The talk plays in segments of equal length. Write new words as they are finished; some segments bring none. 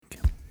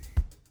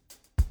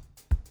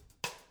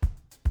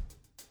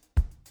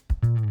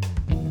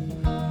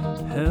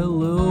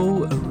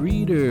Hello,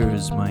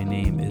 readers. My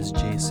name is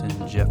Jason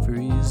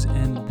Jeffries,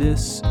 and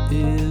this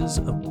is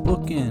a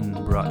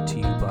Bookin' brought to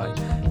you by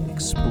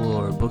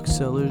Explore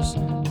Booksellers,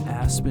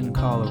 Aspen,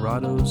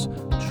 Colorado's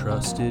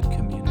trusted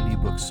community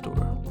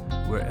bookstore.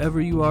 Wherever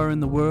you are in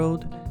the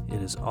world,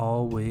 it is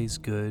always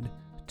good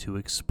to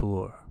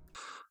explore.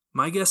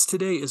 My guest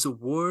today is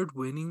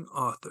award-winning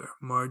author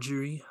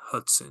Marjorie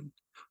Hudson.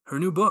 Her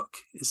new book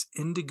is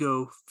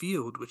Indigo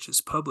Field, which is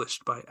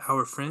published by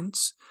our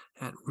friends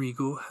at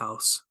Regal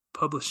House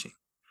Publishing.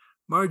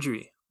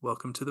 Marjorie,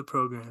 welcome to the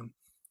program.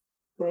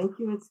 Thank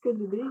you. It's good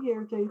to be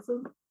here,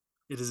 Jason.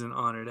 It is an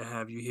honor to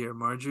have you here,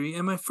 Marjorie.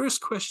 And my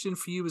first question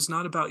for you is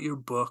not about your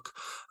book,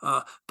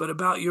 but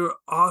about your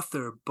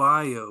author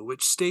bio,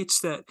 which states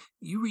that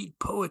you read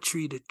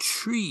poetry to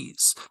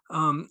trees.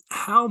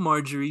 How,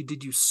 Marjorie,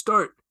 did you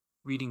start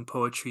reading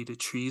poetry to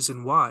trees,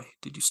 and why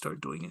did you start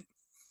doing it?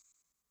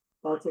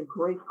 That's a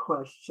great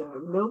question.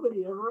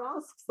 Nobody ever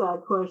asks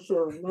that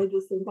question. They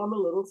just think I'm a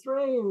little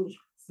strange.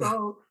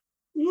 So,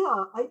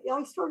 yeah,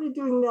 I started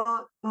doing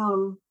that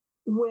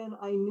when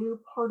I knew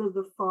part of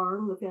the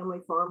farm, the family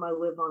farm I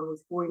live on,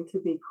 was going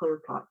to be clear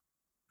cut.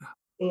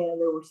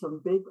 And there were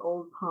some big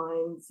old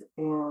pines,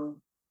 and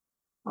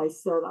I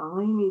said,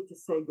 I need to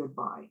say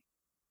goodbye.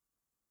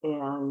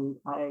 And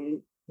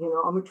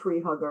I'm a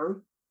tree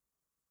hugger.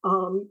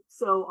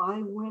 So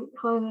I went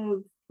kind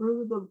of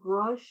through the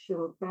brush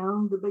and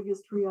found the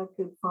biggest tree I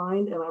could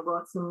find, and I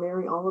brought some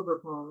Mary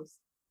Oliver poems,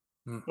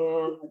 and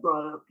I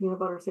brought a peanut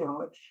butter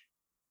sandwich.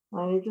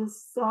 I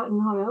just sat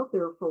and hung out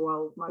there for a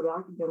while with my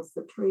back against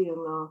the tree,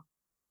 and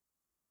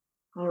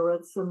I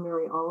read some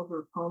Mary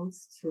Oliver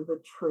poems to the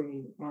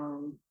tree,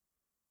 and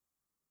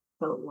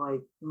felt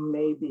like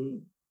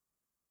maybe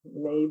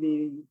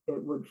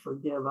it would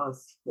forgive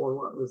us for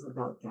what was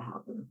about to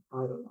happen. I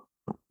don't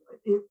know.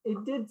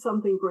 It did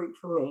something great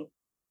for me.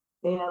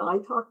 And I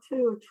talked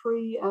to a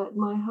tree at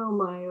my home.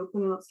 I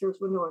open an upstairs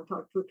window and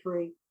talk to a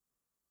tree,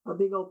 a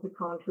big old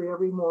pecan tree.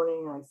 Every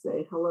morning I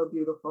say, hello,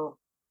 beautiful.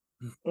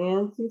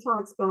 And he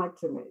talks back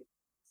to me.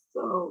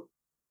 So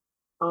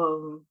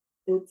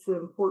it's an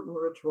important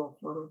ritual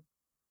for me.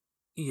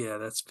 Yeah,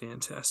 that's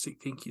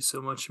fantastic. Thank you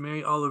so much.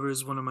 Mary Oliver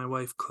is one of my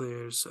wife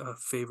Claire's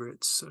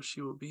favorites, so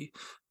she will be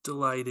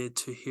delighted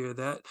to hear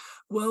that.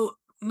 Well,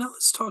 now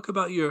let's talk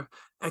about your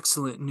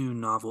excellent new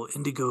novel,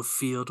 Indigo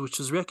Field, which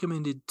was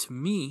recommended to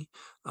me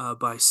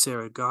by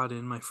Sarah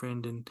Godin, my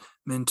friend and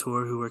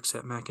mentor who works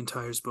at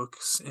McIntyre's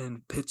Books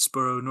in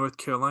Pittsboro, North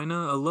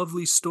Carolina. A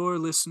lovely store,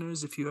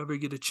 listeners. If you ever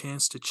get a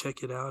chance to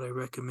check it out, I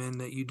recommend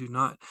that you do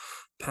not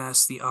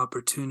pass the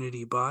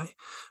opportunity by.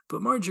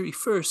 But Marjorie,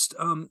 first,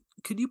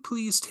 could you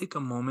please take a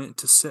moment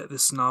to set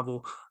this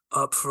novel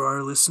up for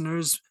our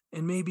listeners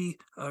and maybe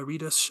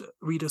read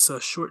us a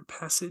short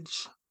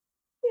passage?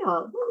 Yeah,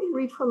 let me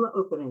read from the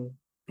opening.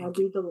 I'd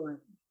be delighted.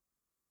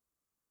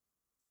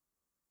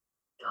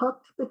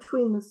 Tucked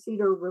between the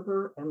Cedar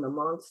River and the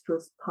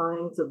monstrous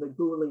pines of the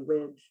Goulet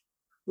Ridge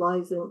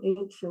lies an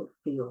ancient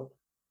field,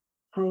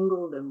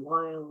 tangled and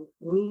wild,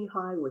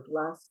 knee-high with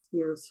last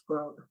year's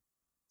scrub,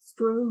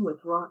 strewn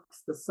with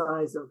rocks the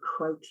size of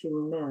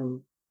crouching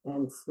men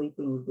and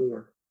sleeping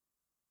deer.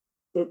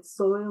 Its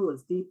soil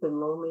is deep and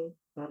loamy,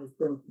 that has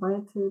been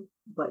planted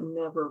but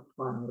never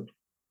plowed.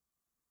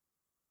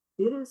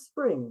 It is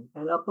spring,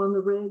 and up on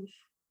the ridge,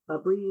 a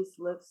breeze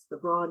lifts the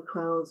broad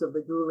crowns of the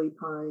Goulet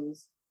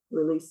pines,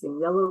 releasing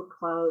yellow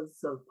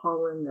clouds of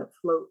pollen that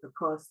float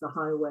across the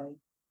highway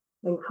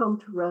and come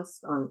to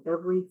rest on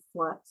every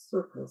flat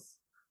surface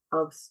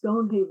of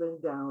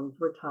Stonehaven Downs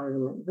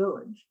Retirement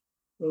Village,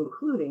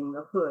 including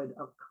the hood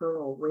of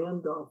Colonel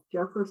Randolph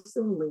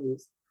Jefferson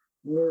Lee's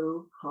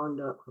new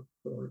Honda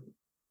Accord.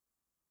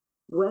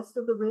 West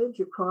of the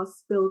ridge, across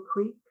Spill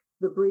Creek,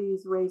 the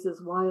breeze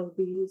raises wild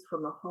bees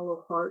from the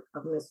hollow heart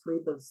of Miss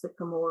Reba's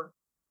sycamore.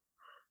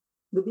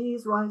 The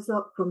bees rise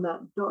up from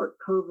that dark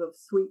cove of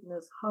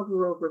sweetness,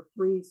 hover over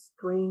 3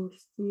 strange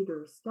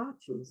cedar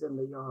statues in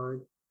the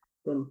yard,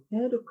 then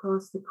head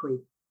across the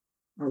creek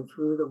and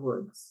through the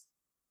woods.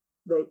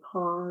 They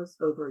pause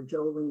over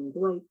Jolene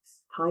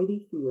Blake's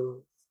tidy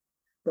fields,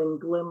 then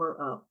glimmer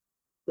up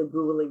the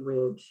Goulet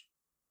Ridge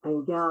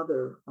and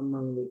gather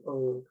among the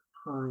old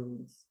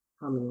pines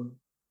humming.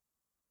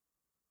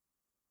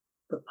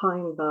 The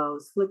pine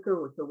boughs flicker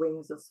with the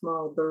wings of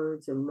small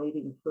birds in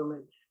mating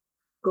plumage,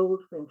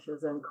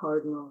 goldfinches and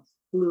cardinals,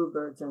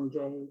 bluebirds and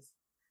jays,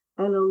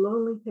 and a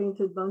lonely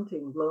painted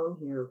bunting blown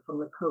here from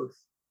the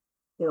coast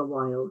in a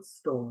wild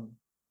storm.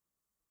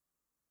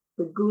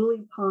 The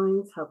Goulet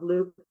pines have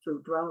lived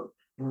through drought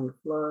and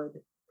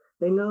flood.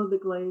 They know the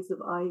glaze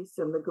of ice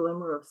and the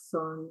glimmer of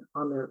sun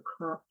on their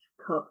cracked,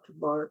 cupped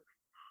bark,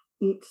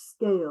 each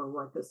scale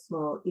like a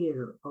small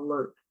ear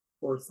alert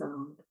for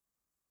sound.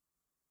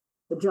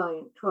 The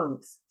giant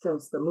trunks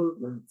sense the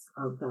movements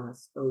of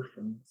vast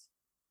oceans.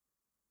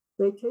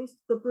 They taste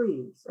the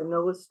breeze and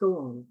know a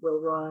storm will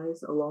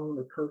rise along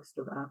the coast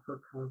of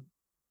Africa.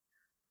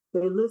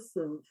 They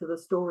listen to the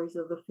stories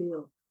of the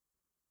field.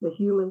 The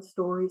human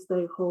stories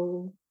they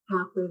hold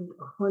happened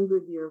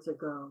 100 years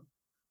ago,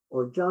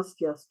 or just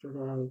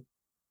yesterday,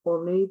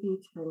 or maybe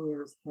 10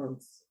 years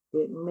hence.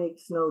 It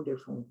makes no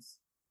difference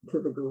to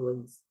the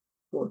ghoulies,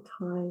 for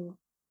time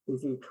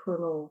is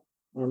eternal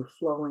and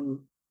flowing,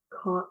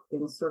 caught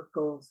in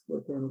circles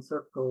within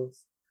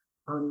circles,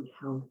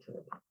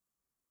 uncounted.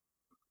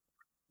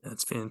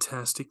 That's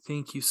fantastic.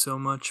 Thank you so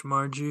much,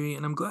 Marjorie.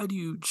 And I'm glad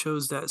you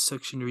chose that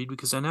section to read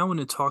because I now want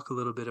to talk a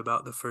little bit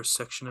about the first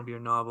section of your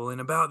novel and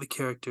about the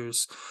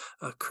characters,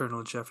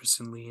 Colonel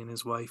Jefferson Lee and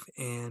his wife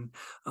Anne.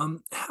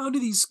 How do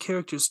these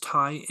characters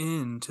tie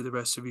in to the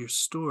rest of your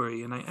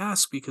story? And I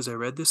ask because I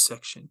read this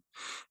section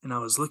and I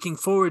was looking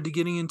forward to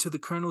getting into the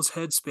Colonel's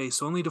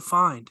headspace only to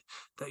find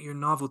that your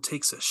novel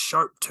takes a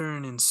sharp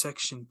turn in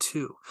section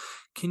two.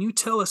 Can you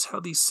tell us how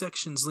these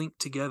sections link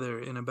together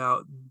and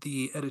about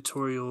the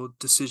editorial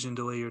decision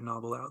to lay your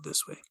novel out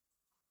this way?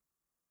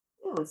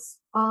 Yes,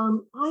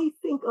 I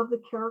think of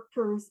the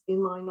characters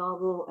in my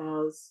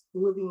novel as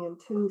living in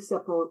two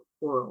separate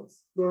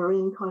worlds. They're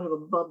in kind of a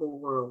bubble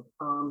world.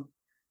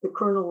 The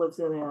Colonel lives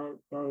in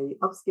a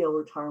upscale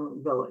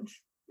retirement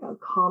village, a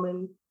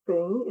common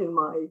thing in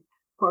my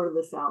part of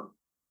the South.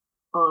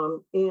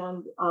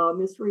 And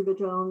Miss Reba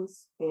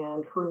Jones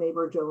and her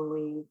neighbor Joan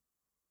Lee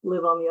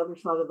live on the other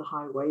side of the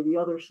highway, the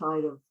other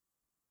side of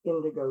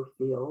Indigo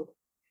Field,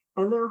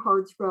 and they're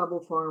hard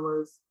scrabble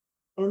farmers,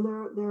 and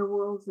their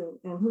worlds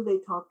and who they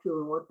talk to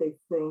and what they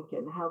think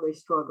and how they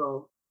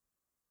struggle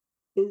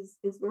is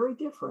very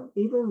different,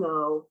 even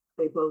though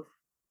they both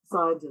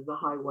sides of the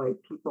highway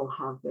people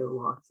have their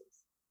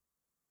losses.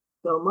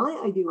 So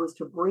my idea was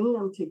to bring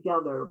them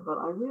together, but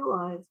I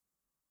realized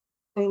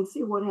and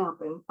see what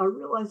happened. I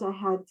realized I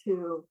had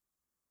to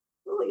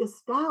really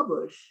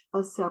establish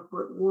a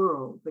separate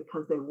world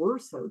because they were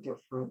so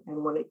different.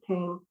 And when it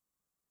came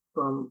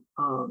from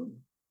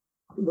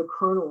the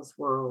Colonel's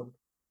world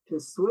to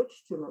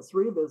switch to Miss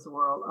Reba's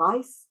world,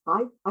 I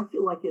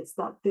feel like it's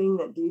that thing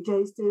that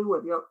DJs do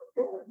where you're,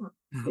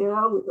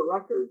 with the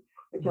record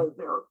because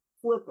they're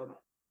flipping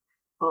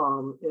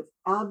it. It's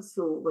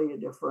absolutely a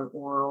different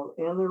world,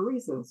 and there are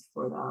reasons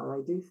for that.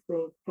 I do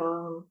think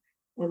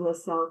in the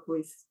South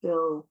we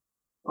still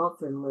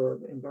often live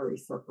in very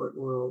separate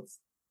worlds,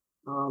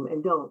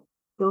 and don't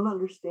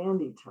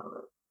understand each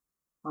other,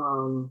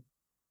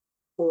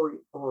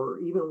 or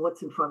even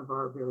what's in front of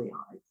our very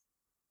eyes.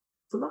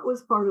 So that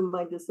was part of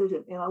my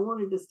decision, and I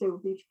wanted to stay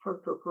with each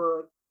character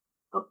for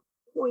a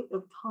point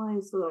of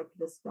time so that I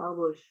could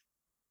establish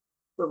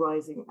the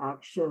rising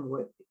action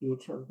with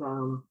each of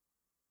them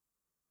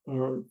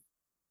and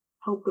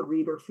help the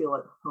reader feel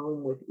at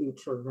home with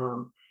each of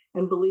them.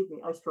 And believe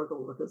me, I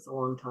struggled with this a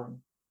long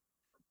time.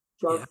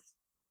 Yeah, Just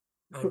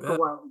I took a bet.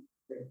 while,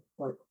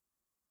 but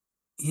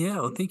Yeah,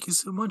 well, thank you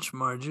so much,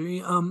 Marjorie.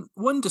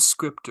 One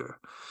descriptor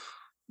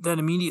that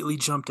immediately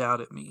jumped out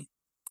at me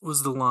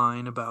was the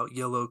line about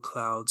yellow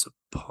clouds of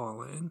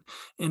pollen.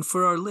 And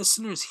for our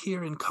listeners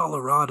here in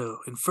Colorado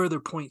and further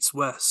points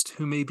west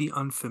who may be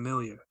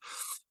unfamiliar,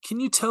 can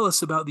you tell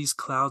us about these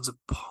clouds of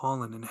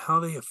pollen and how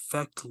they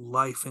affect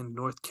life in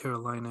North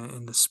Carolina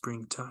in the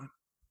springtime?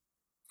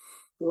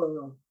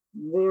 well,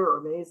 they're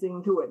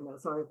amazing to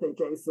witness, aren't they,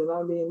 Jason?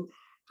 I mean,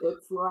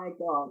 it's like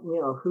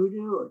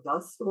hoodoo or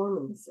dust storm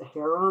in the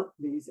Sahara.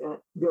 These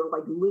they're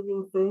like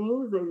living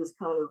things. They just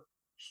kind of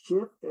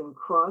shift and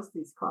cross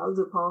these clouds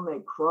upon. They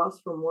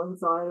cross from one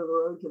side of the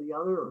road to the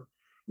other. Or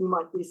you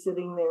might be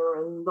sitting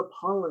there and the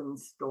pollen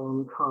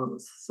storm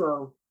comes.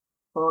 So,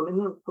 and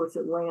then of course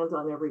it lands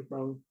on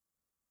everything.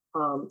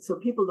 So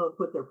people don't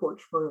put their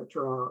porch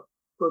furniture out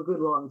for a good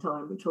long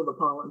time until the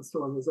pollen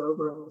storm is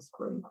over in the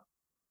spring.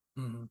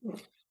 Mhm. Yeah.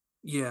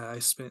 Yeah, I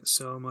spent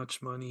so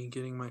much money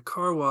getting my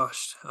car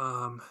washed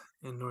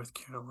in North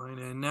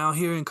Carolina, and now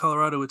here in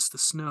Colorado, it's the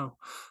snow.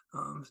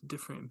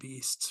 Different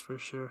beasts for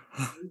sure.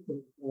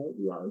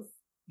 Yes.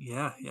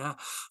 Yeah, yeah.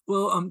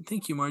 Well,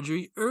 thank you,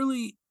 Marjorie.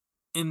 Early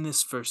in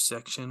this first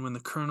section, when the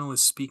Colonel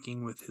is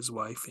speaking with his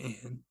wife,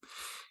 Anne,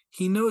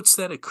 he notes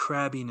that a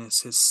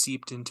crabbiness has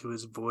seeped into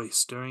his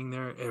voice during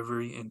their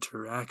every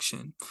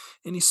interaction,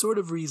 and he sort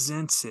of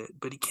resents it,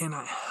 but he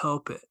cannot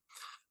help it.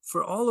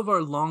 For all of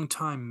our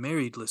longtime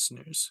married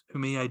listeners who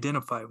may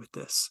identify with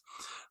this,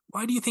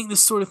 why do you think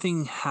this sort of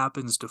thing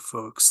happens to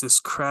folks?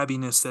 This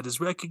crabbiness that is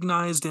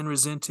recognized and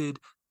resented,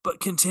 but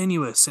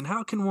continuous, and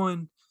how can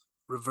one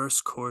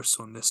reverse course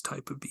on this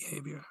type of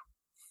behavior?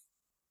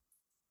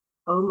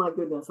 Oh my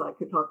goodness, I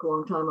could talk a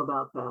long time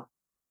about that.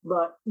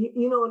 But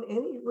in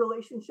any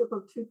relationship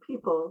of two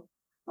people,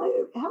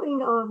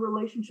 having a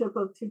relationship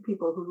of two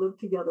people who live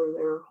together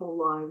their whole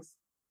lives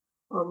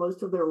or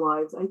most of their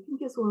lives, I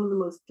think is one of the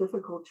most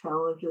difficult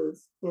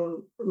challenges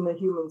in the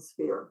human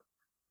sphere.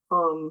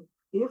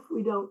 If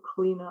we don't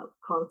clean up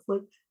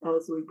conflict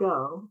as we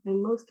go,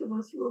 and most of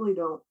us really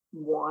don't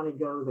want to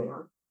go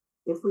there,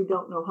 if we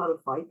don't know how to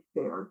fight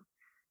fair,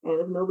 and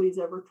if nobody's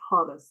ever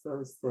taught us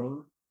those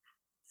things,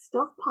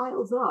 stuff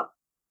piles up.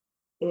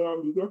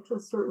 And you get to a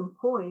certain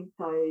point,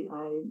 I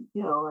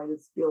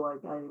just feel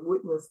like I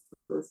witnessed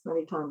this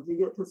many times. You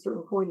get to a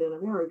certain point in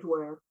a marriage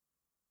where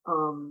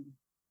um,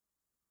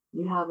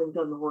 you haven't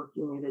done the work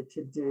you needed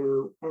to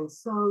do, and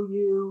so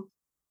you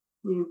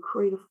you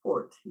create a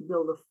fort, you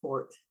build a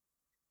fort,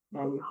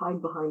 and you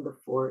hide behind the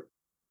fort,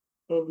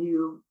 and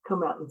you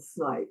come out and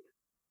snipe,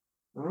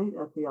 right,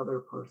 at the other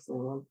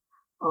person.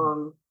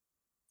 And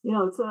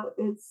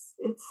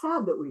it's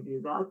sad that we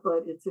do that,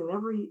 but it's in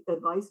every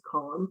advice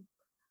column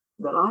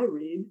that I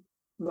read.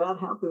 That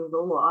happens a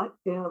lot,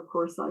 and of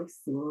course, I've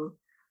seen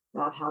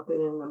that happen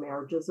in the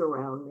marriages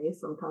around me.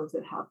 Sometimes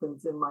it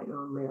happens in my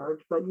own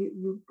marriage, but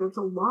there's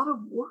a lot of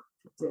work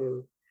to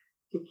do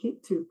to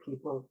keep two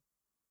people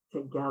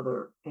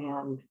together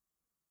and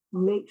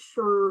make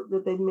sure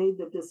that they made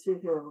the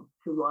decision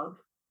to love.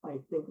 I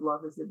think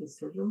love is a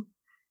decision,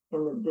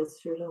 and the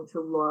decision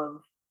to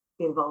love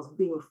involves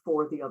being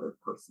for the other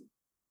person.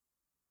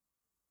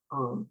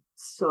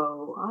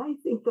 So I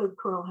think the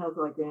Colonel has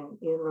like an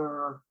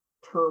inner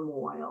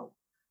turmoil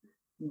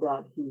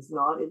that he's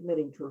not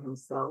admitting to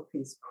himself.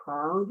 He's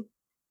proud,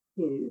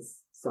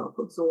 he's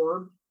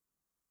self-absorbed,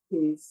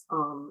 he's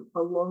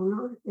a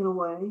loner in a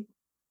way,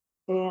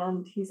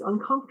 and he's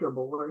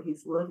uncomfortable where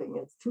he's living.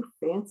 It's too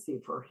fancy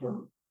for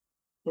him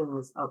in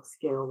this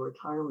upscale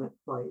retirement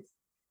place.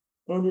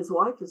 And his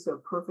wife is so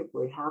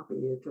perfectly happy.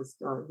 It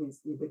just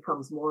he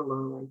becomes more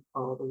lonely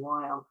all the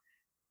while.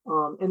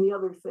 And the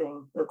other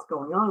thing that's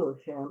going on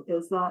with him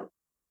is that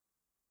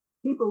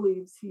he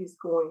believes he's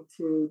going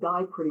to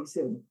die pretty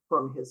soon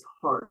from his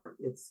heart.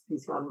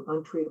 He's got an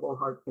untreatable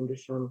heart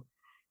condition,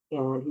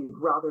 and he'd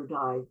rather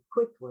die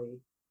quickly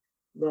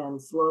than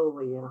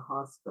slowly in a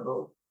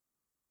hospital.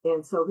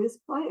 And so his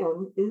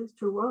plan is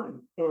to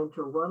run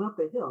up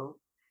a hill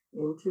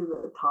into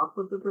the top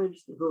of the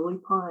bridge, the Gooley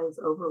Pines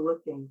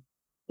overlooking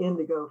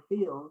Indigo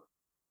Field,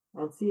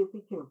 and see if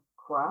he can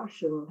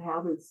crash and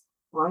have his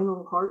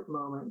final heart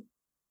moment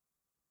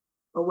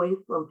away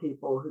from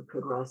people who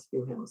could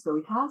rescue him. So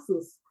he has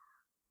this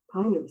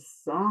kind of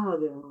sad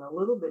and a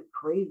little bit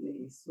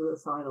crazy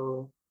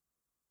suicidal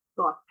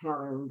thought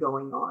pattern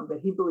going on, but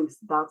he believes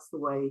that's the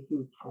way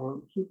he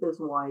can keep his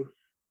wife,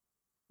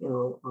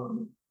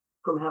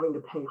 from having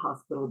to pay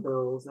hospital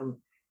bills and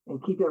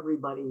keep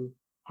everybody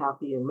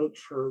happy and make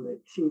sure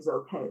that she's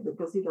okay,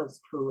 because he does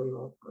truly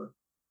love her.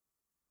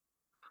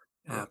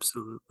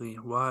 Absolutely.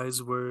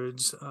 Wise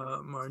words,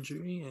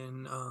 Marjorie,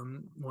 and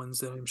ones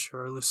that I'm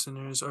sure our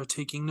listeners are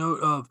taking note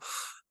of.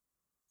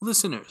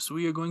 Listeners,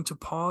 we are going to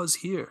pause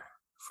here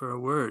for a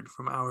word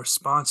from our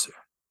sponsor,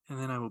 and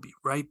then I will be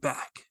right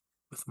back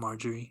with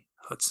Marjorie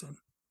Hudson.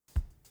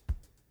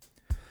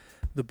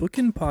 The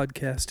Bookin'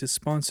 Podcast is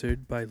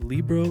sponsored by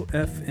Libro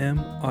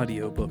FM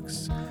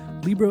Audiobooks.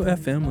 Libro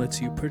FM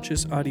lets you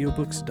purchase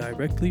audiobooks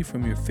directly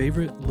from your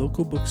favorite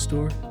local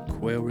bookstore,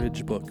 Quail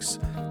Ridge Books.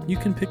 You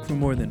can pick from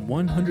more than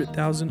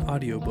 100,000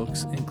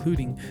 audiobooks,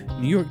 including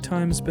New York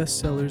Times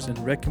bestsellers and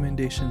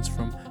recommendations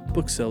from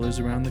booksellers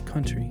around the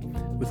country.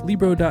 With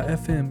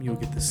Libro.fm, you'll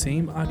get the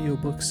same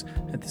audiobooks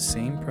at the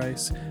same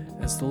price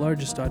as the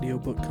largest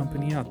audiobook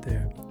company out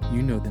there.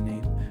 You know the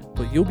name,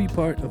 but you'll be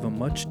part of a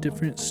much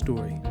different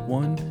story,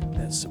 one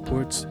that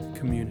supports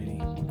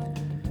community.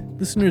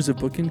 Listeners of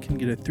Bookin' can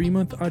get a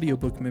 3-month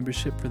audiobook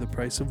membership for the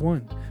price of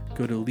one.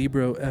 Go to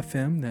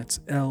Libro.fm, that's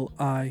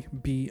Libro.fm,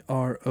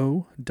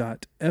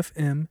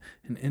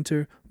 and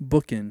enter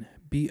Bookin',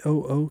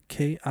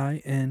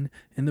 Bookin,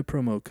 in the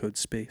promo code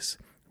space.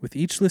 With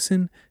each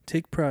listen,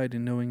 take pride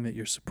in knowing that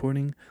you're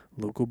supporting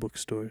local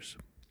bookstores.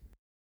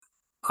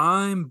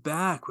 I'm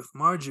back with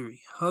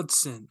Marjorie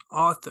Hudson,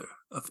 author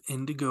of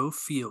Indigo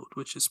Field,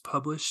 which is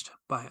published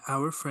by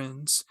our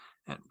friends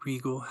at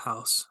Regal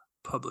House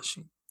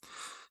Publishing.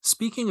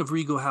 Speaking of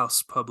Regal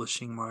House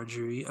Publishing,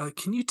 Marjorie,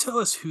 can you tell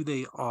us who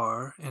they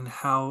are and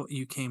how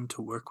you came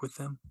to work with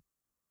them?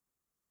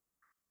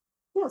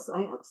 Yes,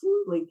 I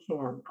absolutely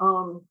can.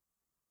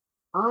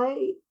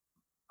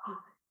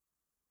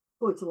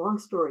 It's a long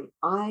story.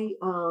 I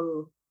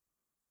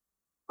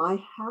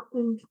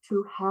happened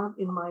to have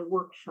in my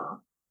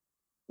workshop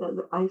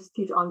that I used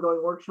to teach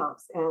ongoing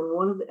workshops, and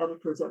one of the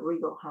editors at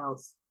Regal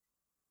House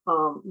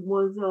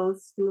was a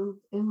student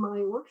in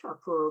my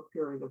workshop for a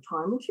period of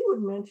time, and she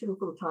would mention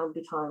from time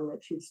to time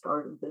that she'd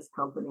started this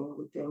company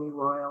with Jamie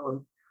Royal,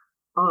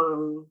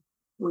 and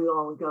we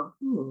all go,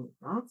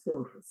 that's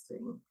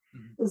interesting.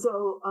 Mm-hmm.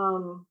 So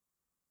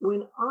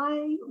when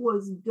I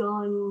was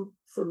done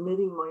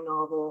submitting my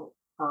novel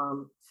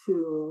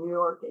to New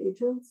York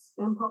agents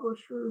and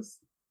publishers,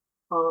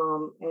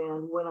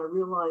 and when I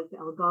realized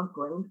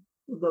Algonquin,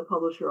 the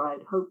publisher I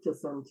had hoped to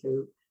send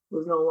to,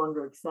 was no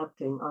longer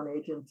accepting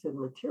unagented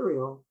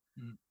material,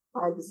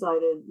 I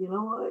decided, you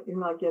know what, you're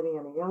not getting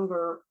any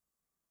younger.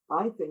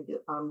 I think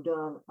I'm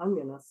done. I'm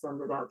going to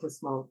send it out to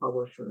small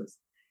publishers.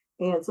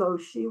 And so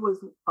she was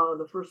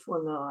the first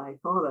one that I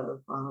thought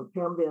of.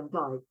 Pam Van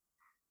Dyke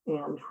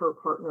and her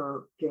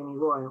partner, Jamie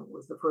Royal,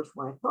 was the first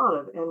one I thought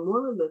of. And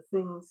one of the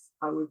things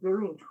I was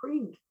very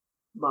intrigued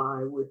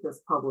by with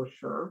this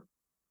publisher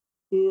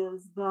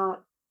is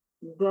that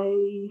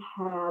they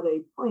had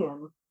a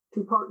plan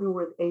to partner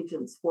with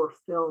agents for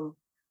film,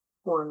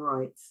 porn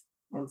rights,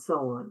 and so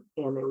on.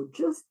 And they were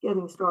just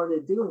getting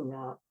started doing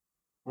that.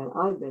 And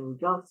I've been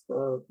just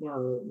a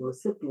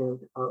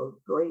recipient of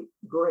great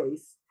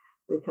grace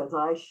because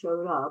I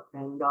showed up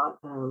and got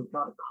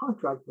a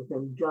contract with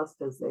him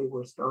just as they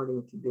were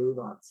starting to do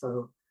that.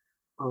 So,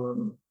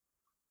 um,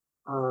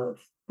 a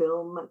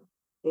film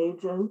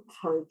agent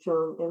has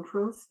shown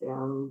interest,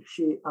 and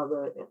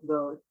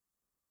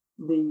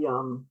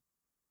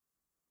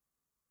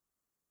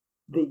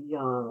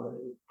the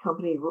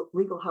company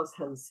Regal House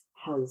has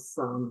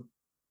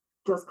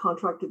just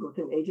contracted with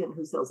an agent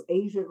who sells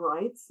Asian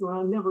rights.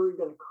 Well, it never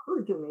even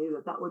occurred to me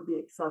that that would be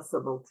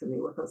accessible to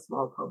me with a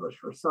small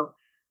publisher. So,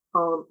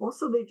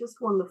 also, they just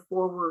won the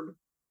Forward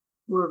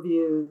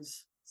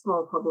Reviews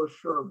Small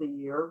Publisher of the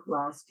Year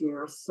last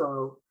year.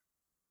 So,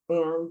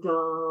 and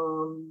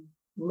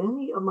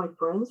many of my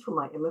friends from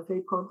my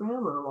MFA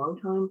program are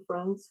longtime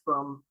friends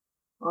from,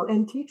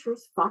 and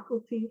teachers,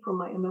 faculty from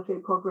my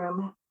MFA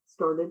program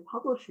started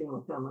publishing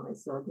with them. And I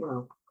said,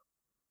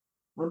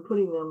 I'm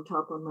putting them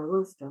top on my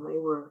list, and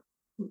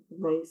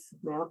they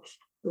matched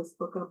this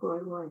book up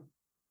right away.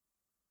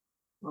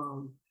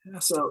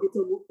 Fantastic. So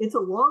it's a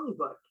long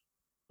book,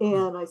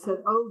 and I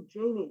said, "Oh,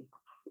 Jamie,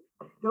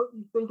 don't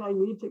you think I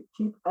need to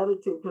keep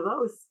editing?" Because I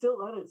was still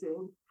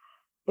editing,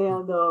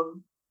 and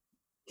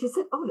she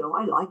said, "Oh no,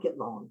 I like it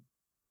long."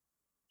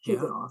 She's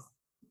Yeah, an awesome.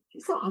 She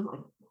said, "I'm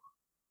like,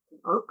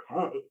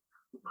 okay,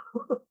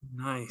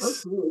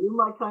 nice. okay, you're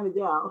my kind of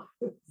gal."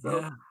 So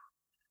Yeah.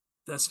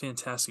 That's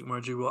fantastic,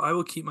 Marjorie. Well, I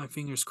will keep my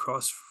fingers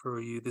crossed for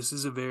you. This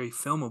is a very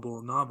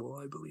filmable novel.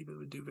 I believe it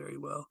would do very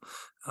well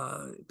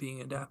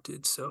being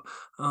adapted. So,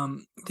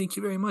 thank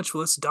you very much.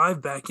 Well, let's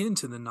dive back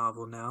into the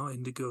novel now,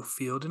 Indigo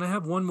Field. And I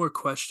have one more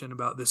question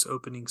about this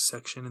opening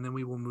section, and then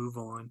we will move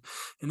on.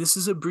 And this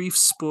is a brief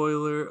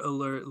spoiler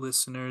alert,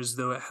 listeners,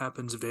 though it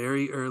happens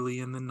very early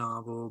in the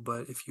novel.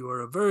 But if you are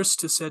averse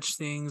to such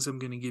things, I'm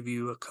going to give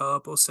you a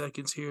couple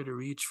seconds here to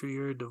reach for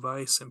your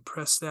device and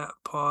press that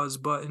pause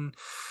button,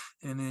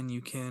 and then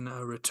you can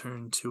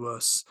return to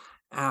us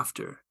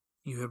after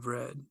you have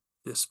read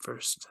this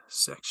first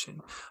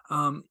section.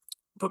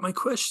 But my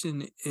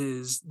question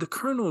is, the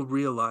Colonel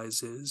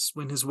realizes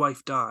when his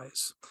wife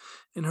dies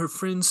and her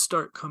friends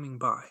start coming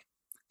by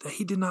that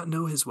he did not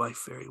know his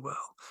wife very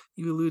well.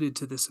 You alluded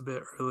to this a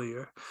bit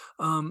earlier.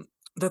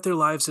 That their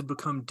lives had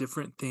become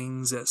different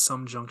things at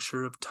some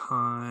juncture of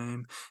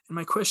time. And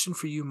my question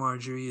for you,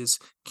 Marjorie, is,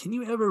 can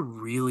you ever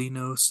really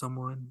know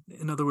someone?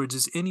 In other words,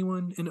 is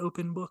anyone an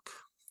open book?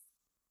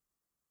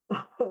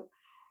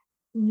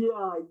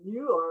 yeah,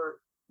 you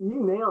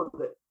nailed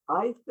it.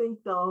 I think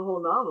the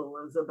whole novel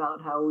is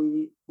about how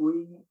we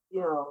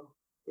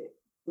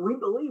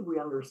believe we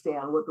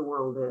understand what the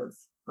world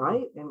is,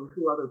 right? And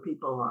who other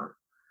people are.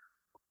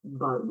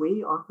 But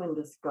we often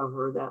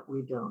discover that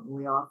we don't.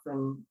 We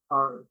often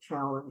are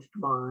challenged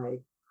by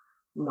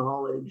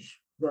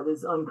knowledge that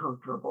is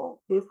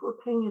uncomfortable if we're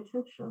paying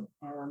attention.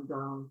 And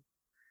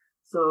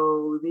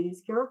so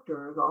these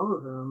characters, all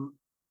of them,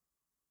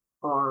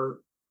 are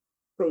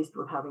faced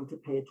with having to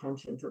pay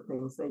attention to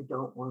things they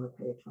don't want to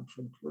pay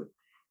attention to.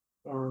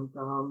 And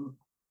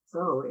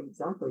so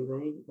exactly,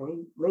 they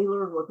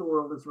learn what the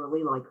world is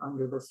really like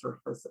under the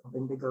surface of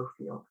Indigo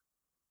Field.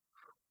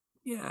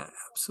 Yeah,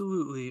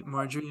 absolutely,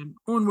 Marjorie. And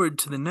onward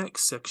to the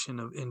next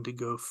section of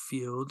Indigo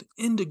Field.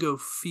 Indigo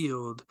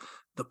Field,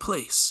 the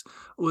place,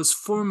 was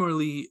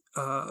formerly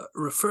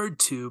referred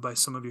to by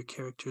some of your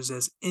characters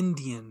as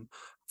Indian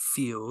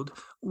Field.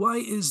 Why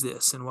is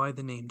this, and why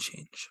the name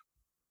change?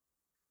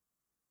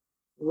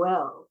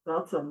 Well,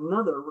 that's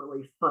another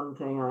really fun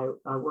thing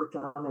I worked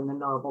on in the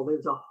novel.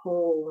 There's a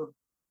whole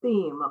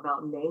theme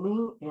about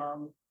naming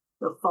and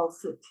the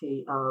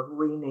falsity of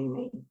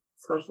renaming,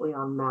 especially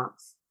on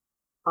maps,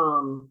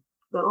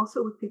 but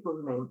also with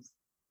people's names.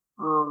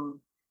 Um,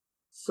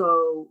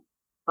 so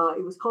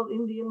it was called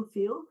Indian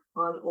Field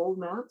on old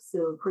maps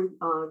in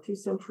 2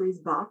 centuries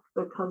back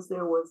because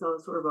there was a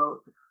sort of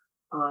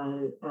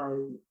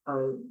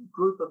a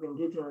group of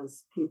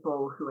indigenous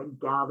people who had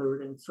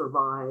gathered and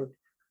survived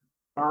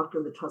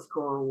after the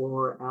Tuscarora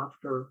War,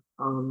 after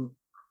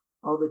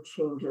all the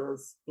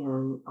changes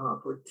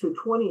to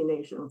 20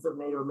 nations of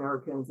Native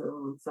Americans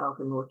in South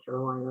and North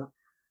Carolina.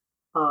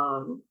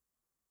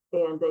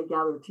 And they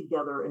gathered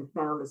together and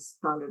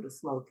founded a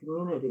small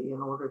community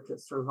in order to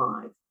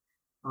survive.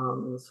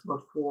 It was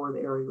before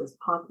the area was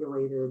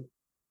populated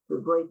to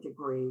a great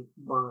degree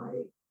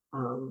by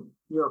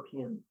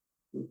European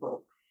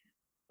people.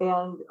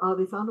 And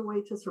they found a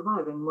way to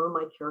survive. And one of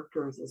my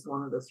characters is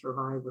one of the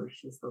survivors.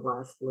 She's the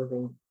last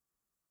living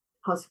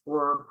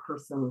Tuscarora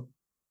person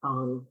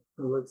who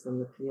lives in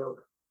the field.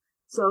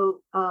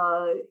 So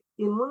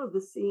in one of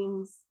the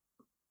scenes,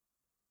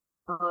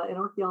 an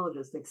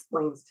archaeologist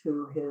explains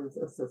to his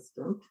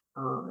assistant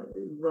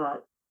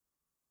that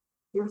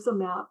here's a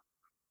map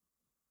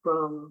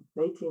from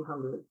the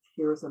 1800s,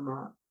 here's a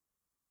map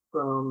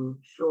from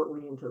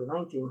shortly into the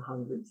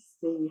 1900s.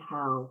 See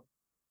how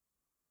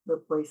the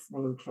place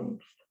name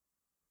changed.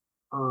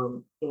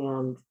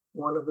 And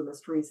one of the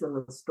mysteries in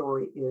the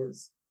story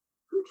is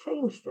who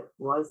changed it?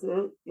 Was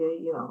it,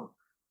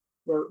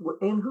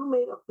 and who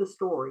made up the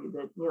story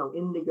that,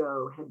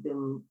 indigo had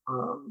been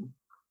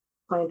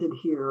planted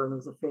here and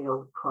is a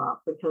failed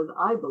crop, because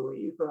I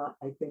believe,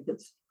 I think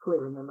it's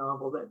clear in the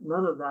novel that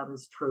none of that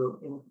is true.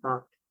 In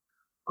fact,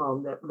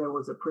 that there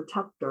was a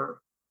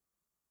protector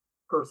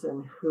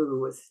person who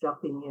was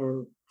stepping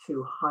in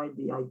to hide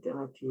the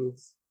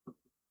identities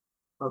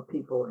of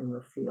people in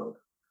the field.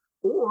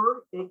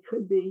 Or it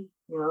could be,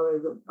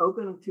 there's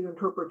open to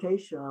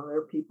interpretation. There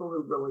are people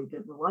who really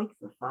didn't like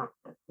the fact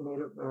that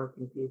Native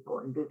American people,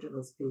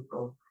 indigenous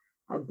people,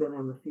 had been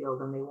in the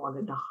field and they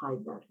wanted to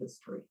hide that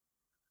history.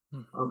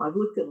 I've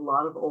looked at a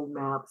lot of old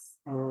maps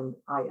and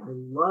I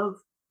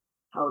love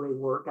how they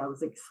work. I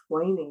was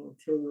explaining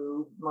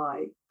to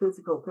my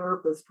physical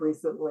therapist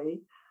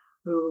recently,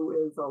 who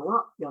is a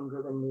lot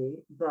younger than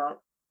me, that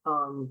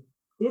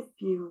if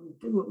you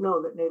didn't know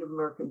that Native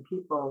American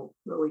people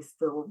really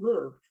still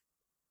lived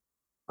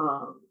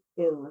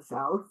in the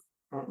South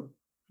and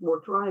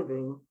were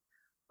thriving,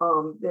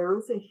 there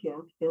is a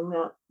hint in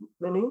that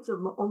the names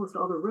of almost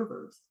all the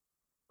rivers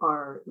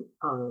are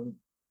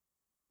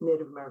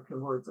Native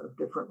American words of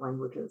different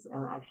languages,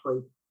 and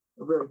actually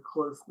very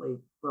closely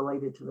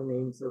related to the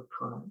names of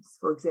tribes.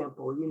 For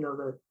example, the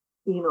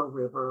Eno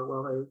River.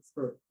 Well, it's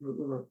the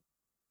Eno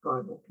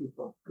tribal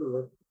people who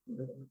live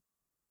there.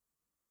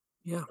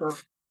 Yeah. So,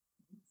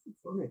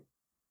 sorry.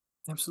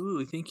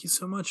 Absolutely. Thank you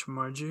so much,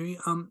 Marjorie.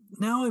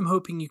 Now I'm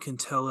hoping you can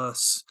tell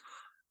us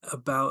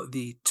about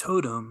the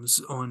totems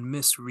on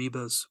Miss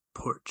Reba's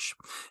porch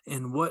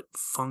and what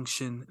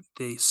function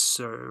they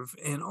serve,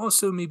 and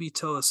also maybe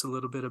tell us a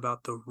little bit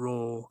about the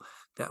role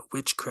that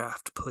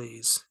witchcraft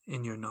plays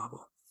in your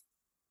novel.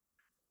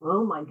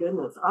 Oh my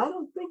goodness. I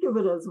don't think of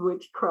it as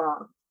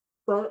witchcraft,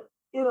 but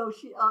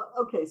she,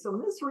 okay, so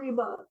Miss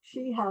Reba,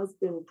 she has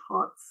been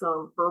taught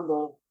some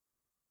herbal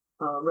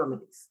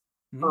remedies.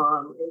 Mhm.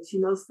 And she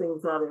knows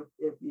things that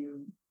if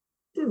you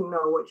didn't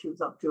know what she was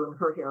up to in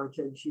her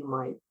heritage, you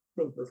might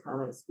think was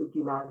kind of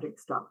spooky magic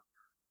stuff.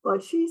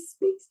 But she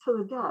speaks to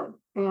the dead,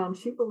 and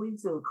she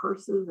believes in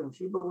curses, and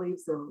she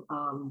believes in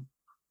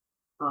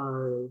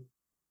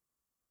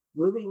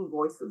living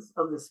voices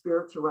of the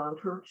spirits around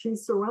her.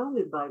 She's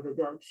surrounded by the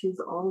dead. She's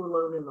all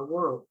alone in the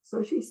world.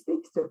 So she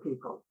speaks to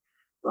people.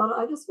 But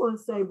I just want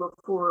to say,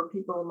 before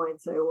people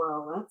might say,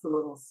 well, that's a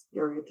little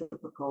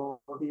stereotypical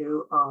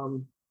view,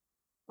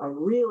 I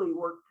really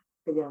worked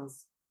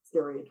against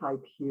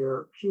stereotype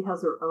here. She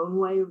has her own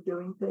way of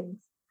doing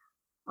things.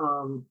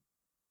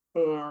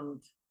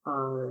 And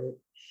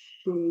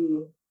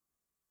she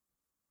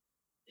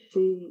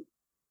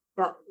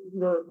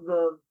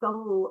the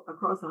fellow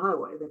across the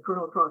highway, the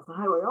colonel across the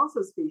highway,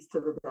 also speaks to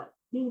the dead.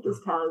 He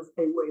just has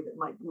a way that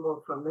might be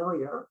more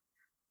familiar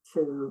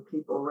to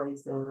people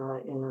raised in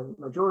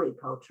a majority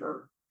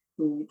culture.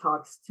 He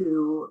talks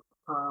to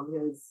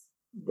his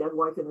dead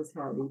wife in his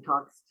head. He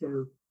talks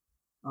to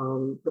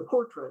the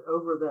portrait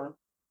over the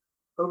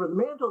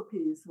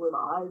mantelpiece where the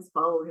eyes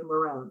follow him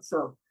around.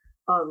 So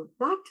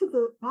back to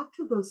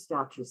those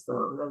statues,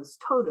 though, those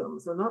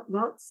totems, and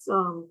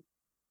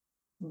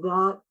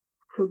that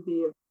could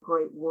be a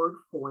great word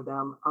for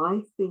them.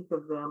 I think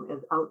of them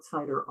as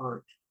outsider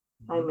art.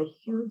 I'm a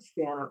huge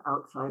fan of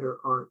outsider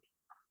art.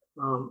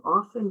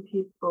 Often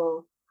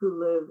people who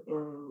live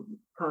in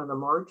kind of the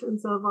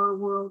margins of our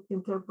world,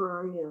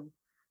 contemporary and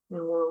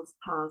in worlds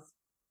past,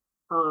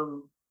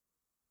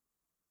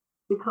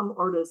 become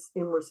artists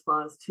in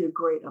response to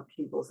great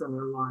upheavals in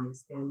their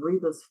lives. And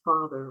Reba's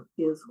father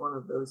is one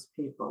of those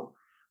people.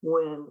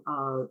 When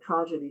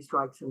tragedy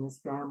strikes in his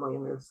family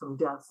and there's some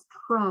deaths,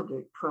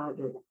 tragic,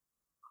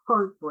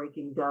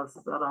 heartbreaking deaths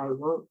that I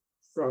won't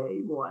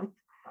say what,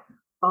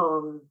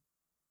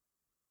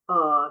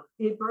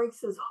 it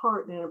breaks his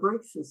heart and it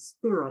breaks his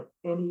spirit.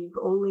 And he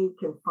only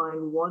can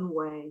find one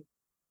way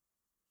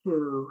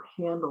to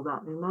handle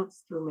that, and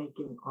that's through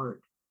making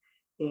art.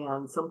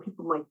 And some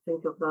people might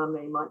think of them,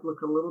 they might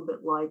look a little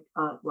bit like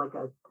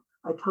a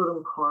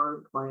totem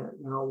carved by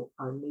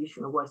a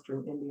nation of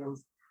Western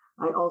Indians.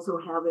 I also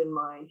have in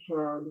my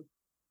head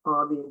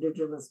the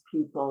indigenous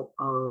people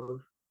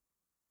of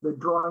the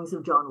drawings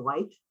of John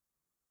White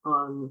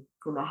and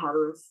the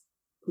Hatteras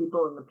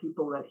people, and the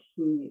people that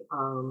he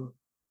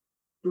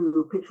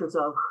drew pictures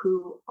of,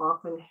 who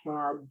often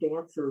had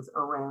dances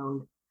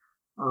around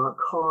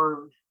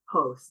carved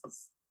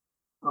posts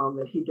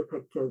that he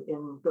depicted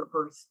in the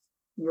first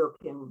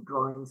European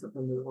drawings of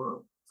the New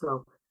World.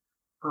 So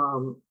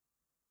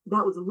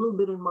that was a little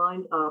bit in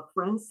mind. A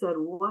friend said,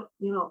 what,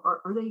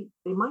 are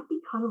they might be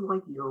kind of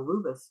like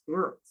Yoruba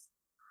spirits.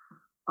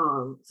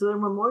 So they're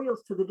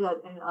memorials to the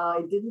dead. And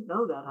I didn't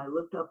know that. I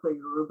looked up the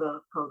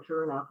Yoruba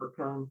culture in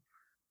Africa,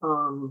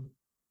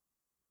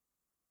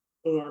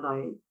 and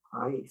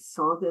I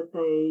saw that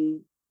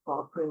they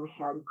often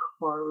had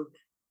carved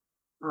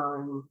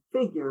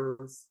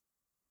figures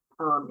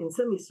in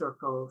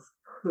semicircles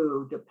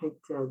who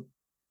depicted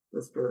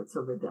the spirits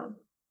of the dead.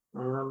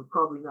 And I'm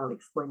probably not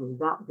explaining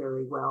that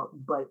very well,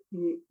 but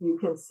you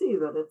can see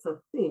that it's a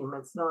theme.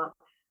 It's not,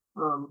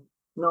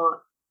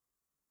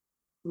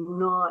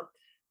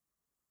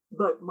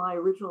 but my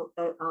original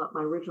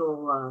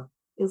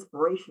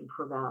inspiration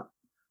for that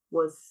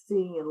was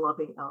seeing and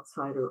loving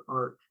outsider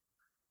art.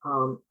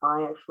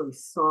 I actually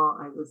saw,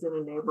 I was in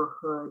a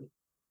neighborhood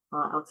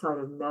outside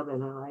of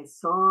Mebane, and I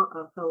saw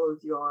a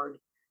fellow's yard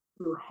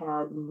who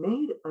had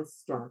made a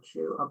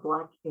statue, a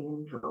black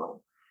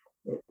angel,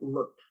 it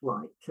looked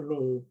like to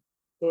me.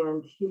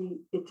 And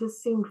it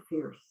just seemed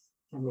fierce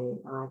to me.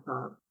 And I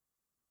thought,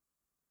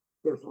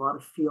 there's a lot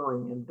of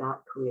feeling in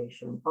that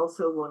creation.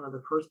 Also, one of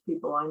the first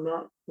people I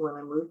met when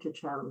I moved to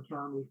Chatham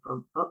County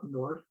from up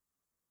north,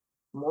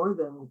 more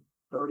than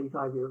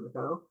 35 years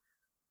ago,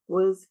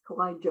 was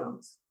Clyde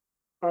Jones.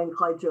 And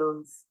Clyde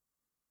Jones,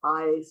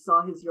 I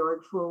saw his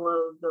yard full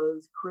of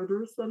those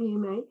critters that he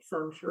makes.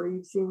 I'm sure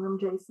you've seen them,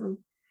 Jason.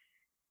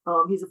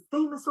 He's a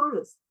famous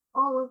artist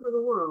all over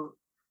the world.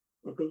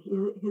 But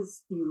you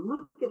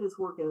look at his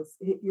work and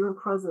you're in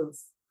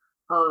presence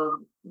of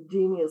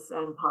genius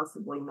and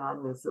possibly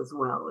madness as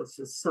well. It's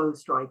just so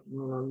striking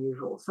and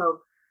unusual.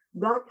 So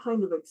that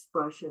kind of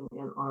expression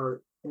in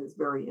art is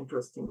very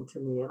interesting to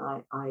me, and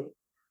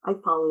I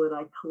follow it.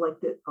 I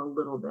collect it a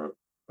little bit,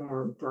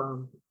 and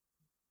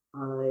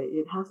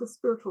it has a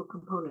spiritual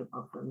component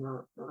often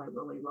that I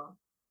really love.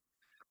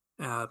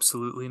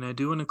 Absolutely. And I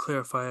do want to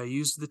clarify, I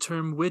used the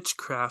term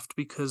witchcraft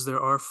because there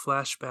are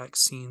flashback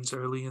scenes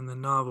early in the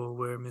novel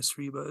where Miss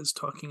Reba is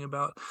talking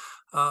about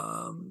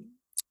um,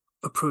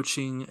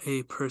 approaching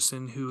a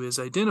person who is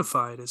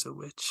identified as a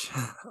witch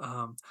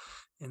um,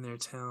 in their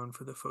town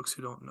for the folks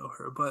who don't know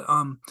her. But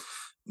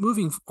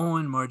moving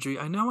on, Marjorie,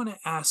 I now want to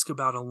ask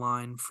about a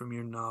line from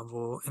your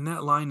novel, and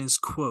that line is,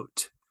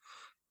 quote,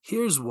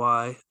 "Here's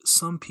why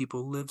some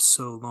people live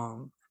so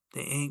long.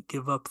 They ain't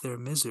give up their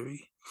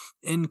misery,"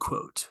 end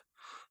quote.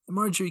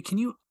 Marjorie, can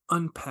you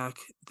unpack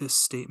this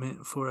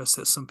statement for us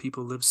that some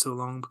people live so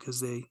long because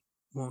they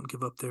won't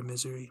give up their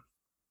misery?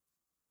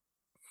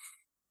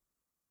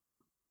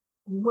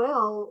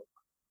 Well,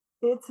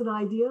 it's an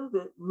idea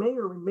that may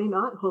or may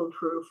not hold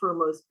true for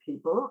most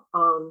people,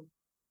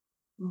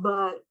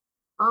 but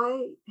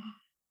I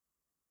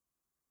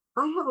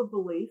I have a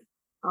belief.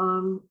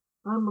 I'm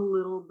a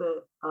little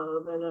bit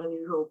of an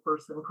unusual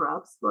person,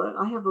 perhaps, but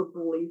I have a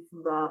belief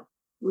that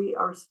we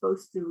are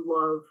supposed to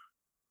love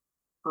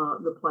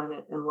the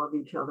planet and love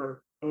each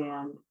other,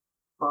 and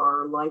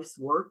our life's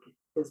work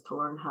is to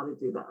learn how to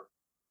do that.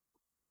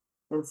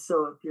 And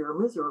so, if you're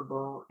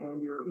miserable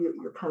and you're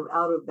kind of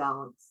out of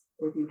balance,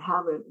 if you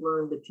haven't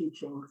learned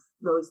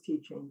those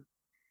teachings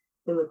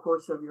in the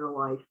course of your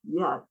life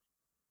yet,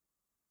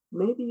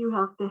 maybe you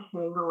have to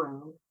hang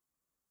around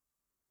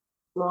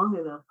long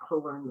enough to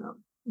learn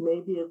them.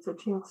 Maybe it's a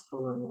chance to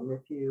learn them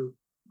if you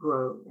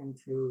grow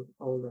into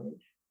old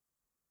age.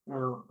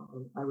 Now,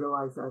 I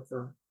realize that's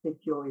a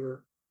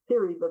peculiar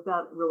theory, but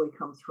that really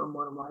comes from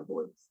one of my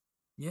beliefs.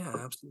 Yeah,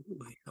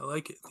 absolutely. I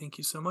like it. Thank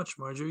you so much,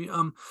 Marjorie.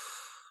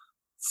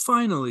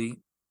 Finally,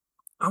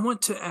 I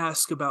want to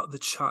ask about the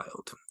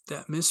child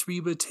that Miss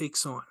Reba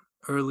takes on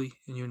early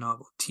in your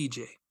novel,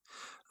 TJ.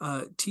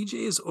 TJ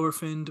is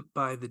orphaned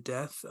by the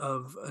death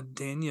of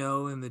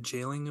Danielle and the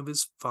jailing of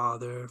his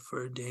father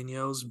for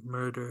Danielle's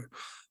murder.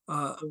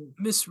 Mm.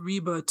 Miss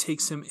Reba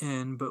takes him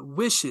in, but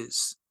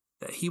wishes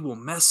that he will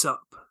mess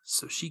up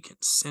so she can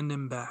send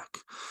him back.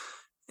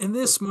 And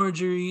this,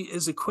 Marjorie,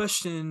 is a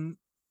question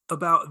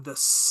about the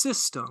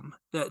system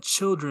that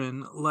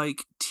children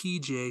like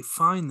TJ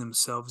find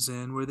themselves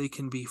in, where they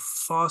can be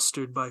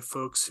fostered by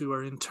folks who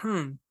are in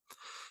turn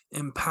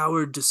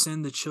empowered to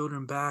send the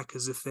children back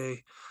as if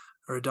they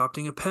are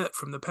adopting a pet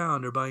from the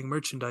pound or buying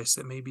merchandise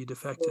that may be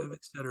defective,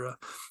 etc.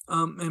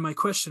 And my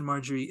question,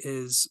 Marjorie,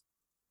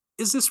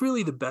 is this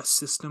really the best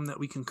system that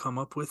we can come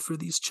up with for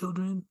these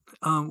children,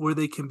 where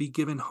they can be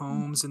given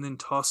homes and then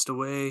tossed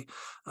away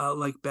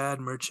like bad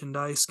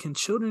merchandise? Can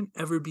children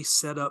ever be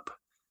set up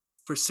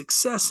for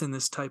success in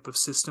this type of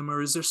system,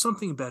 or is there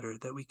something better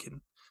that we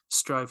can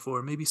strive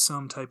for? Maybe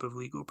some type of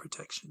legal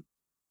protection?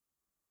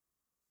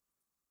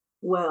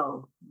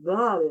 Well,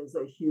 that is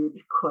a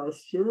huge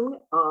question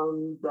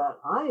that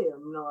I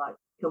am not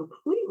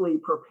completely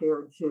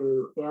prepared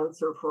to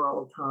answer for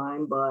all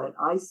time, but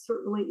I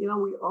certainly,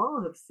 we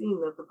all have seen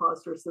that the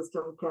foster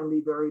system can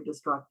be very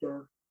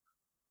destructive.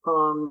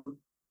 Um,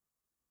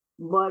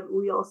 but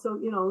we also,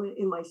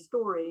 in my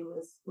story,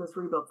 Miss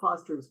Reba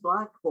fosters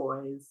Black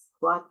boys,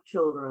 Black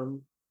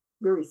children,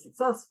 very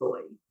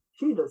successfully.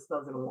 She just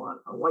doesn't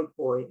want a white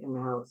boy in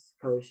the house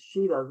because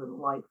she doesn't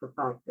like the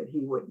fact that he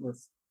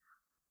witnessed,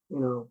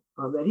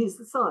 that he's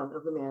the son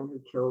of the man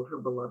who killed her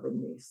beloved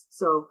niece.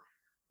 So,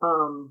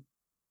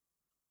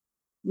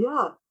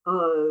 yeah,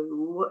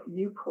 what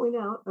you point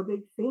out a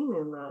big theme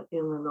in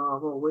the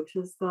novel, which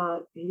is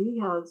that he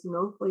has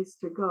no place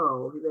to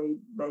go.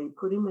 They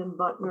put him in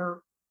Butner.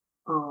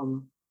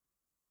 Um,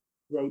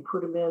 they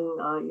put him in,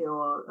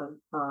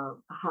 a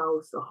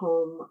house, a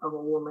home of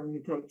a woman who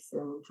takes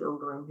in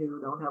children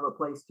who don't have a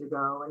place to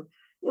go, and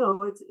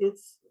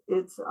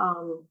it's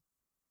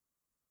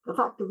a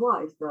fact of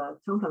life that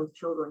sometimes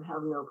children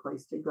have no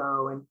place to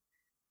go, and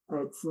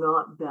it's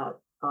not that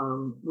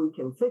we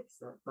can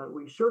fix it, but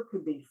we sure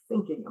could be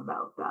thinking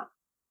about that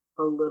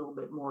a little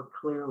bit more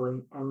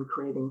clearly and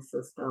creating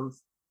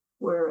systems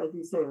where, as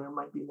you say, there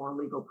might be more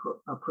legal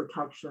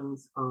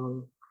protections.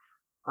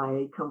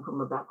 I come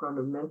from a background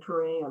of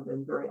mentoring. I've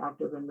been very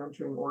active in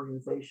mentoring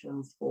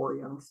organizations for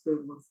young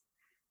students.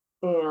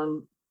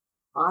 And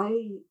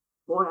I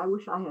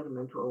wish I had a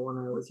mentor when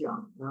I was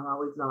young. Now, I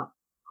was not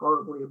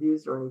horribly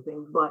abused or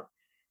anything, but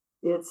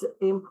it's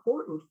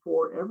important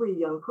for every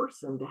young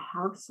person to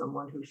have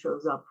someone who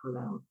shows up for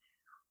them,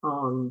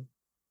 um,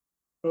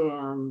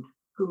 and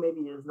who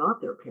maybe is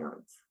not their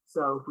parents.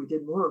 So if we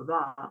did more of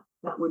that,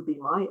 that would be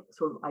my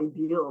sort of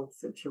ideal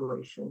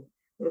situation.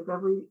 If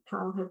every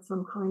child had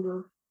some kind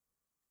of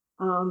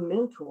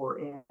mentor,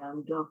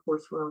 and of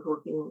course, when I was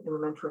working in the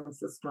mentoring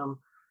system,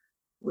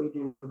 we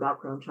do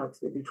background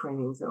checks, we do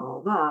trainings and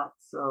all that.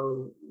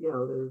 So,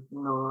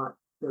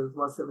 there's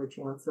less of a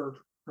chance of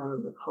kind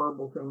of the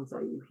horrible things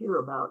that you hear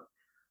about.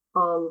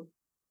 Um,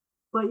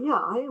 but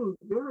yeah, I am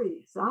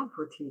very sad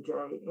for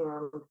TJ.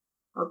 And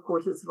of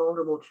course, it's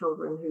vulnerable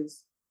children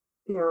whose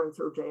parents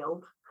are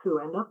jailed who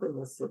end up in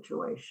this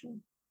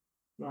situation.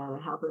 And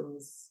it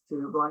happens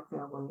to Black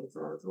families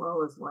as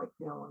well as white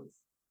families.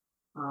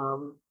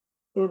 And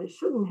it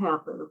shouldn't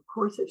happen. Of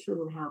course, it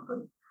shouldn't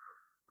happen.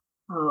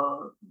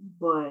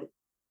 But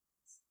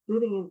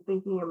sitting and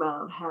thinking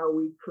about how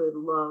we could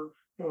love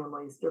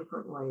families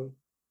differently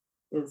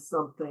is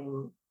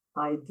something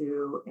I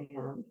do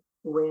and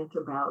rant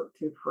about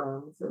to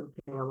friends and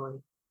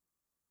family.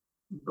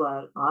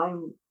 But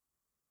I'm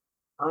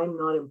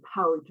not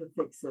empowered to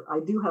fix it. I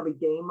do have a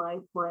game I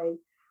play,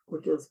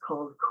 which is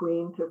called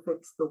Queen to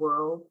Fix the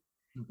World.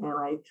 Mm-hmm. And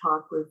I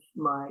talk with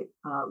my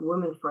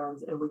women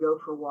friends, and we go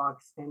for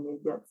walks, and you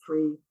get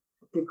 3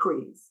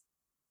 decrees.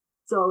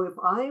 So if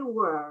I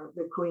were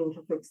the queen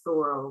to fix the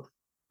world,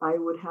 I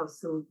would have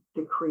some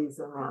decrees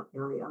in that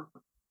area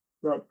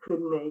that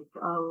could make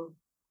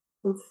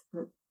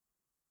instant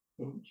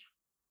change.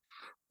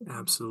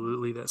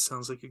 Absolutely. That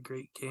sounds like a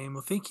great game.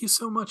 Well, thank you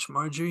so much,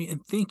 Marjorie,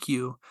 and thank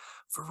you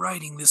for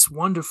writing this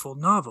wonderful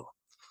novel.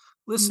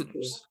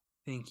 Listeners,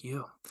 thank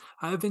you.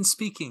 I have been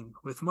speaking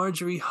with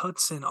Marjorie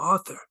Hudson,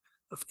 author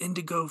of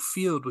Indigo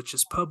Field, which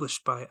is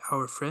published by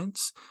our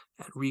friends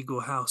at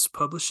Regal House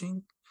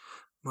Publishing.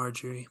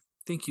 Marjorie,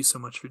 thank you so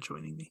much for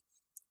joining me.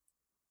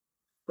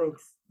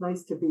 Thanks.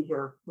 Nice to be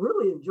here.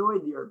 Really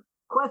enjoyed your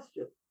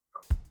question.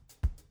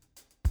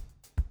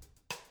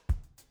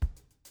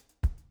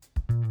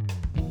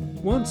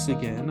 Once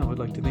again, I would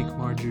like to thank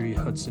Marjorie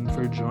Hudson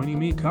for joining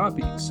me.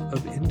 Copies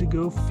of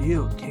Indigo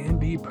Field can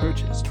be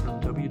purchased from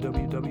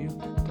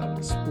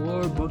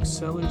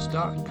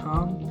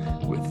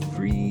www.explorebooksellers.com with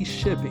free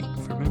shipping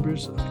for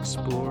members of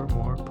Explore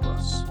More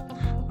Plus.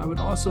 I would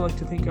also like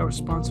to thank our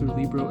sponsor,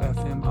 Libro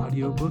FM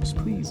Audiobooks.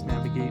 Please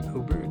navigate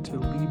over to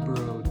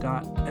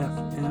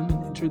libro.fm and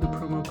enter the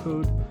promo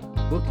code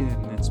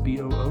BOOKIN, that's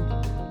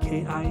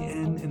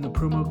BOOKIN, in the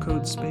promo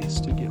code space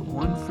to get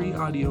 1 free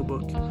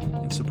audiobook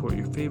and support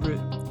your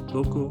favorite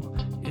local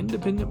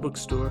independent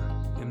bookstore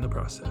in the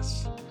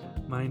process.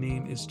 My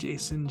name is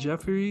Jason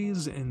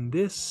Jefferies, and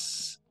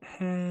this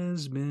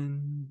has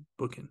been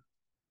Bookin'.